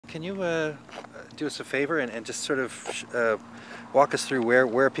can you do us a favor and just sort of walk us through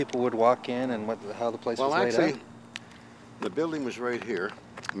where people would walk in and how the place was laid out? The building was right here,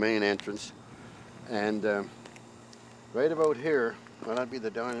 main entrance, and right about here, well, that'd be the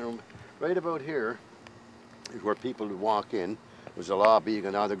dining room. Right about here is where people would walk in. There's a lobby. You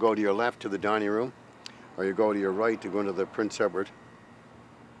can either go to your left to the dining room, or you go to your right to go into the Prince Edward.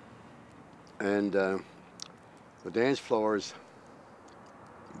 And the dance floor is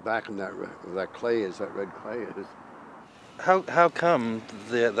back in that clay is, that red clay is. How come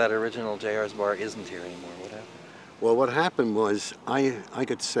that original JR's bar isn't here anymore? What happened? Well, what happened was I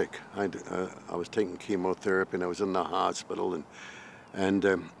got sick. I was taking chemotherapy and I was in the hospital, and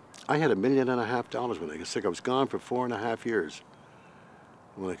I had $1.5 million when I got sick. I was gone for 4.5 years.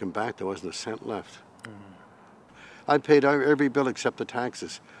 When I came back, there wasn't a cent left. I paid every bill except the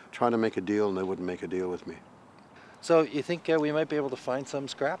taxes, trying to make a deal, and they wouldn't make a deal with me. So you think we might be able to find some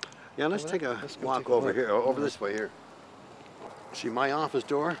scrap? Yeah, let's take a walk over here, over this way here. See, my office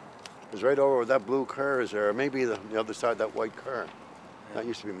door is right over where that blue car is there, or maybe the other side of that white car. Yeah. That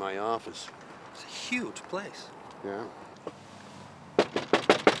used to be my office. It's a huge place. Yeah.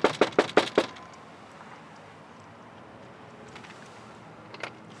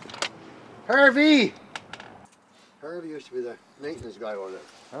 Harvey! Harvey used to be the maintenance guy over there.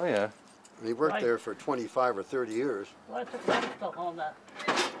 Oh, yeah. And he worked there for 25 or 30 years. I took that stuff home that.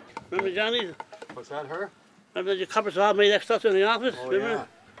 Remember Johnny? Was that her? Remember the cupboards all made that stuff in the office? Oh, remember? Yeah.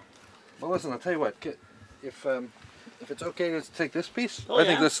 Well, listen, I'll tell you what. If it's okay to take this piece, oh, I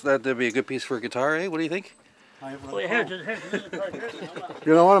think that'd be a good piece for a guitar, eh? What do you think? You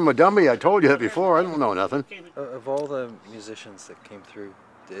know what? I'm a dummy. I told you that before. I don't know nothing. Of all the musicians that came through,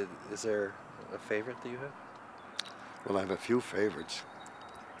 is there a favorite that you have? Well, I have a few favorites.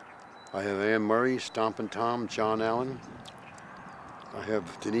 I have Ann Murray, Stompin' Tom, John Allen. I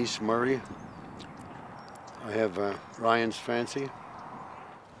have Denise Murray. I have Ryan's Fancy.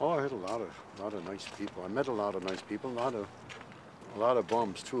 Oh, I had a lot of nice people. I met a lot of nice people. A lot of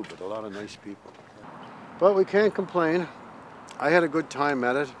bums too, but a lot of nice people. But we can't complain. I had a good time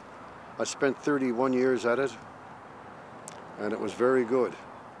at it. I spent 31 years at it, and it was very good.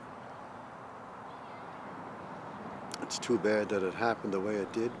 It's too bad that it happened the way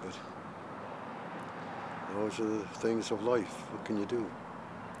it did, but those are the things of life. What can you do?